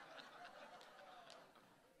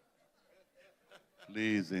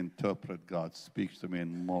 Please interpret. God speaks to me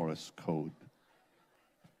in Morse code.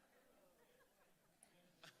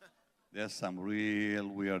 There's some real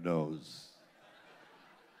weirdos.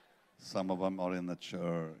 Some of them are in the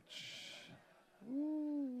church.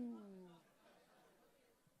 Ooh.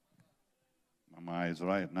 Mama is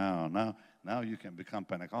right now. Now you can become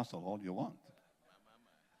Pentecostal all you want.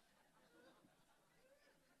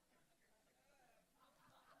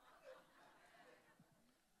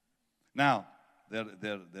 Now,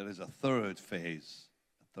 there is a third phase.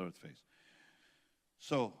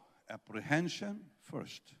 So, apprehension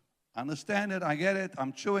first. Understand it, I get it,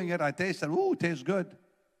 I'm chewing it, I taste it, ooh, it tastes good.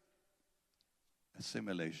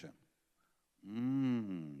 Assimilation.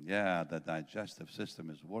 Yeah, the digestive system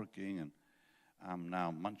is working, and I'm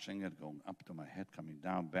now munching it, going up to my head, coming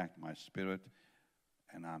down, back to my spirit,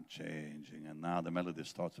 and I'm changing. And now the melody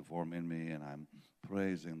starts to form in me, and I'm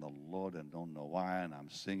praising the Lord and don't know why, and I'm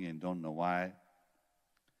singing, don't know why.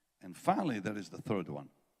 And finally, there is the third one.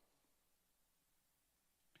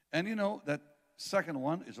 And you know, that second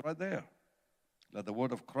one is right there. Let the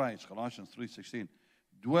word of Christ, Colossians 3:16,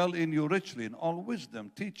 dwell in you richly in all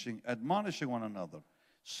wisdom, teaching, admonishing one another,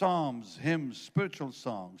 psalms, hymns, spiritual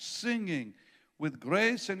songs, singing with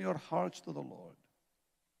grace in your hearts to the Lord.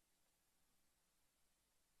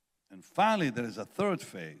 And finally, there is a third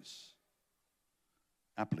phase,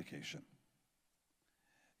 application.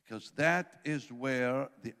 Because that is where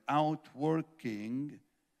the outworking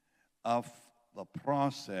of the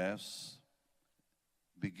process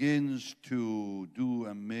begins to do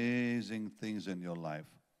amazing things in your life.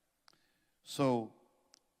 So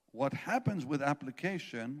what happens with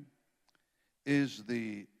application is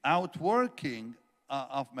the outworking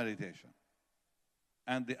of meditation.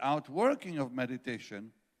 And the outworking of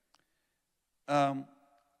meditation, the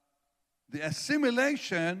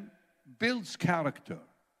assimilation builds character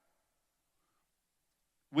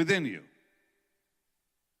within you,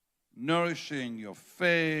 nourishing your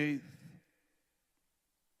faith,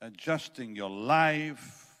 adjusting your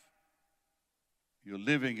life, you're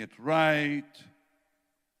living it right.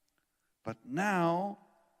 But now,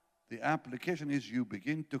 the application is you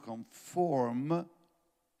begin to conform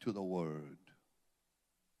to the Word.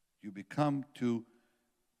 You become to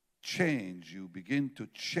change. You begin to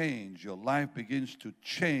change. Your life begins to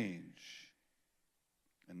change.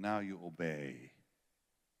 And now you obey.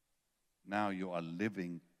 Now you are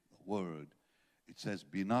living the Word. It says,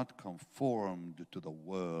 be not conformed to the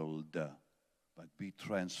world, but be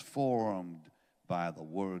transformed by the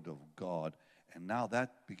Word of God. And now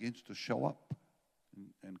that begins to show up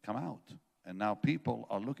and come out. And now people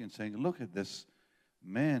are looking, saying, look at this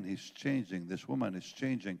man is changing, this woman is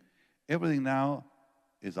changing. Everything now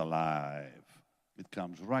is alive. It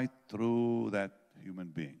comes right through that human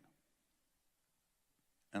being.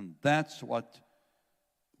 And that's what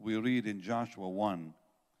we read in Joshua 1.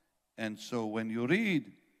 And so when you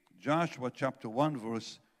read Joshua chapter 1,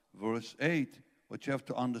 verse 8, what you have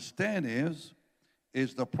to understand is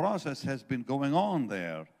the process has been going on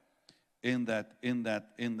there in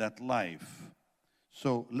that life.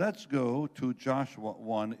 So let's go to Joshua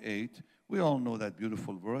 1:8. We all know that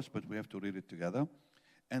beautiful verse, but we have to read it together.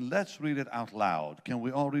 And let's read it out loud. Can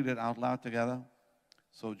we all read it out loud together?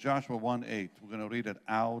 So Joshua 1:8, we're going to read it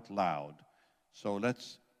out loud. So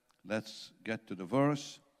let's get to the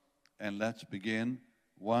verse and let's begin.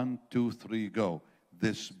 1, 2, 3, go.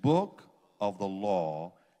 This book of the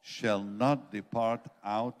law shall not depart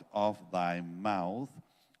out of thy mouth,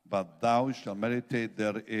 but thou shalt meditate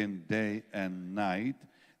therein day and night,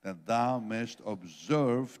 that thou mayest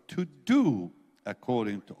observe to do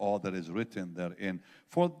according to all that is written therein.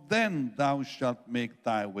 For then thou shalt make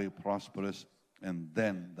thy way prosperous, and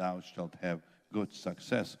then thou shalt have good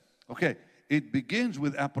success. Okay, it begins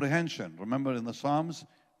with apprehension. Remember in the Psalms,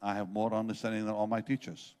 I have more understanding than all my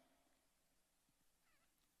teachers.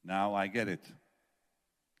 Now I get it.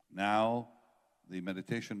 Now the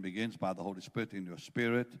meditation begins by the Holy Spirit in your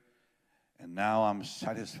spirit. And now I'm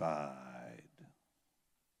satisfied.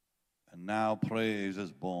 And now praise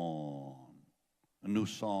is born. A new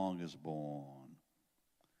song is born.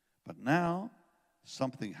 But now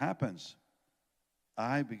something happens.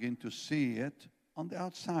 I begin to see it on the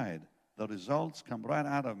outside. The results come right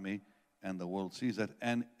out of me, and the world sees it.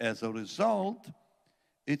 And as a result,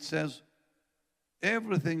 it says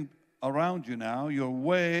everything around you now, your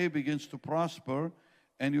way begins to prosper,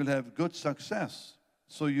 and you'll have good success.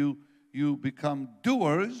 So you become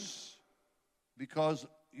doers because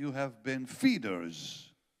you have been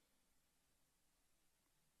feeders.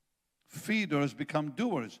 Feeders become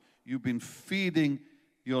doers. You've been feeding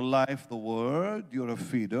your life the Word. You're a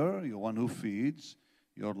feeder. You're one who feeds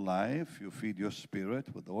your life. You feed your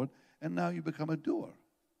spirit with the Word. And now you become a doer.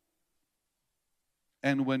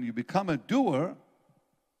 And when you become a doer,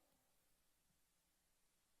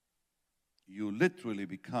 you literally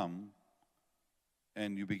become,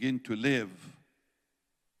 and you begin to live,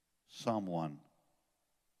 someone.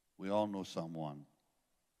 We all know someone.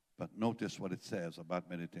 But notice what it says about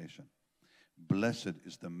meditation. Blessed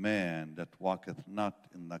is the man that walketh not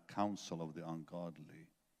in the counsel of the ungodly,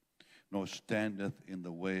 nor standeth in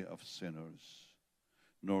the way of sinners,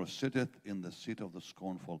 nor sitteth in the seat of the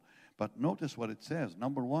scornful. But notice what it says.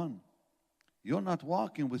 Number one, you're not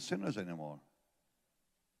walking with sinners anymore.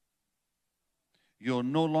 You're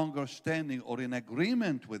no longer standing or in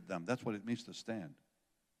agreement with them. That's what it means to stand.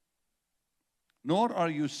 Nor are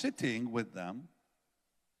you sitting with them,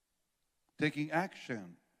 taking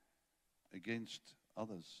action against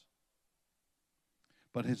others.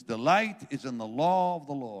 But his delight is in the law of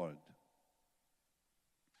the Lord.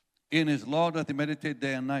 In his law doth he meditate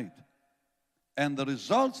day and night. And the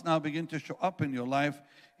results now begin to show up in your life.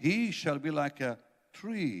 He shall be like a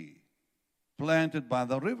tree planted by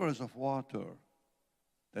the rivers of water,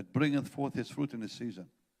 that bringeth forth his fruit in his season.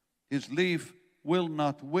 His leaf will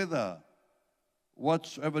not wither.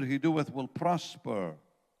 Whatsoever he doeth will prosper.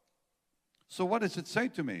 So what does it say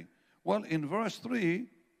to me? Well, in verse 3,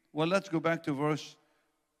 let's go back to verse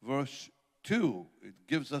 2. It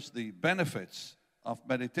gives us the benefits of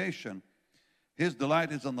meditation. His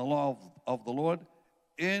delight is in the law of the Lord.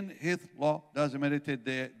 In his law does he meditate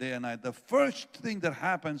day and night. The first thing that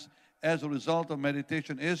happens as a result of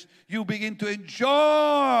meditation is you begin to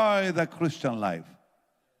enjoy the Christian life.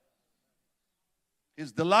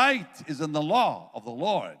 His delight is in the law of the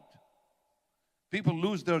Lord. People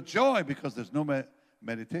lose their joy because there's no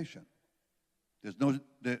meditation.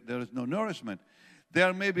 There is no nourishment.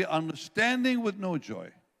 There may be understanding with no joy,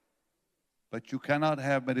 but you cannot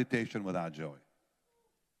have meditation without joy.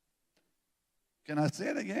 Can I say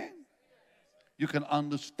it again? You can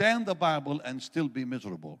understand the Bible and still be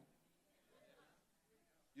miserable.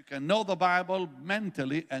 You can know the Bible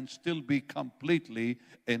mentally and still be completely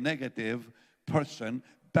a negative person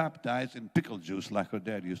baptized in pickle juice, like her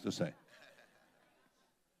dad used to say.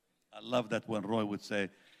 I love that when Roy would say,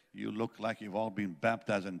 you look like you've all been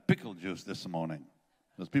baptized in pickle juice this morning.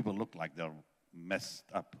 Because people look like they're messed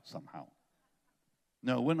up somehow.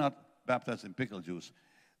 No, we're not baptized in pickle juice.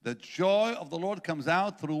 The joy of the Lord comes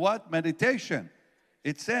out through what? Meditation.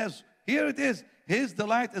 It says, here it is, His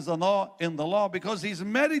delight is in the law because he's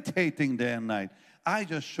meditating day and night. I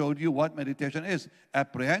just showed you what meditation is: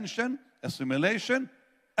 apprehension, assimilation,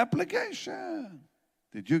 application.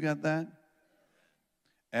 Did you get that?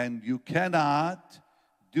 And you cannot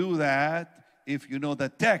do that if you know the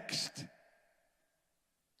text.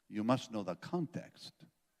 You must know the context.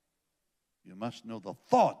 You must know the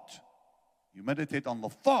thought. You meditate on the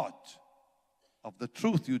thought of the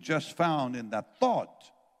truth you just found in that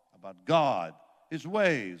thought about God, His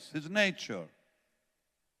ways, His nature.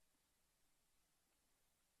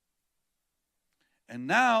 And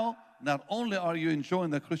now, not only are you enjoying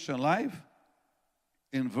the Christian life,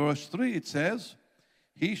 in verse 3 it says,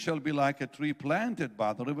 he shall be like a tree planted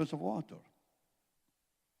by the rivers of water.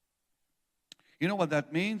 You know what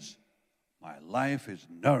that means? My life is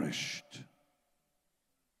nourished.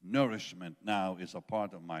 Nourishment now is a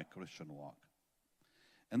part of my Christian walk.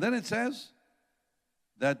 And then it says,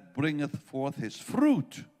 that bringeth forth his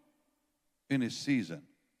fruit in his season.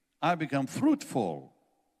 I become fruitful.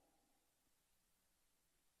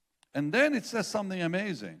 And then it says something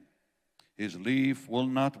amazing. His leaf will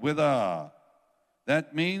not wither.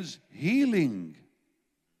 That means healing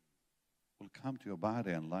will come to your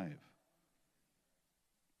body and life.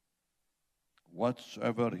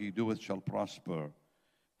 Whatsoever he doeth shall prosper.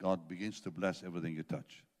 God begins to bless everything you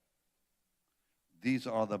touch. These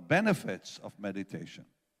are the benefits of meditation.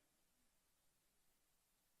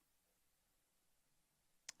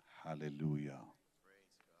 Hallelujah.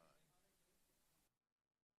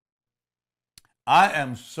 I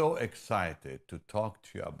am so excited to talk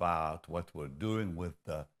to you about what we're doing with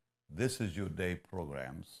the This Is Your Day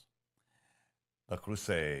programs, the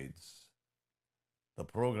crusades, the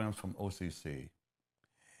programs from OCC.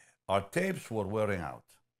 Our tapes were wearing out,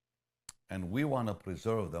 and we want to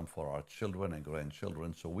preserve them for our children and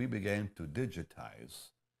grandchildren, so we began to digitize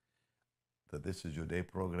the This Is Your Day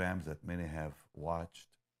programs that many have watched,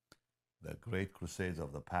 the great crusades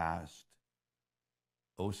of the past,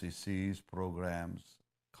 OCC's programs,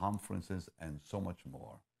 conferences, and so much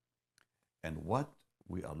more. And what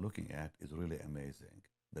we are looking at is really amazing.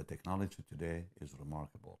 The technology today is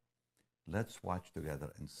remarkable. Let's watch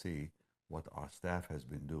together and see what our staff has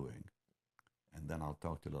been doing, and then I'll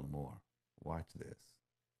talk to you a little more. Watch this.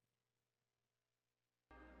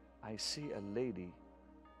 I see a lady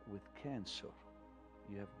with cancer.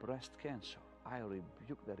 You have breast cancer. I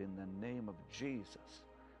rebuke that in the name of Jesus.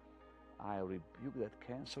 I rebuke that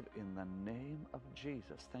cancer in the name of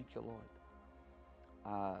Jesus. Thank you,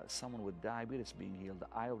 Lord. Someone with diabetes being healed.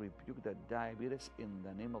 I rebuke that diabetes in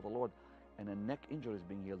the name of the Lord. And a neck injury is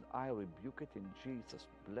being healed. I rebuke it in Jesus'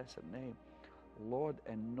 blessed name. Lord,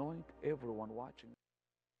 anoint everyone watching.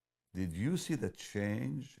 Did you see the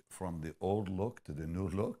change from the old look to the new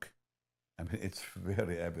look? I mean, it's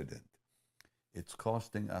very evident. It's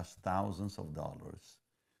costing us thousands of dollars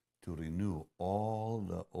to renew all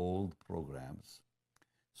the old programs.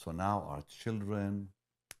 So now our children,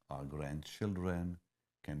 our grandchildren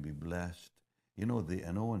can be blessed. You know, the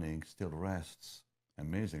anointing still rests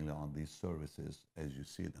amazingly on these services as you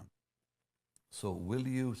see them. So will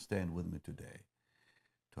you stand with me today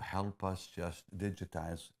to help us just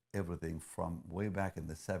digitize everything from way back in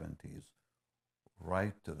the 70s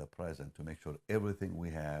right to the present, to make sure everything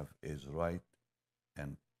we have is right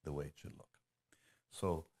and the way it should look.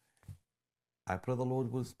 So I pray the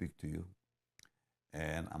Lord will speak to you,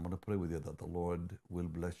 and I'm going to pray with you that the Lord will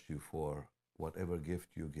bless you for whatever gift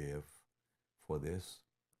you give for this.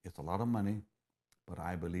 It's a lot of money, but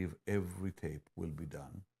I believe every tape will be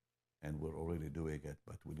done, and we're already doing it,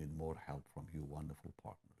 but we need more help from you wonderful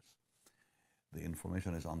partners. The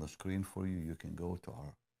information is on the screen for you. You can go to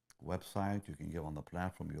our website, you can give on the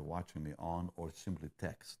platform you're watching me on, or simply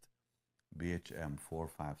text BHM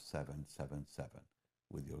 45777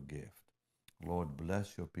 with your gift. Lord,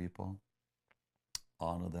 bless your people,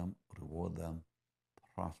 honor them, reward them,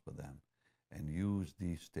 prosper them, and use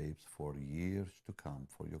these tapes for years to come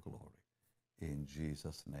for your glory. In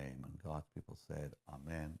Jesus' name. And God's people said,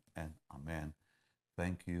 amen and amen.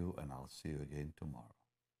 Thank you, and I'll see you again tomorrow.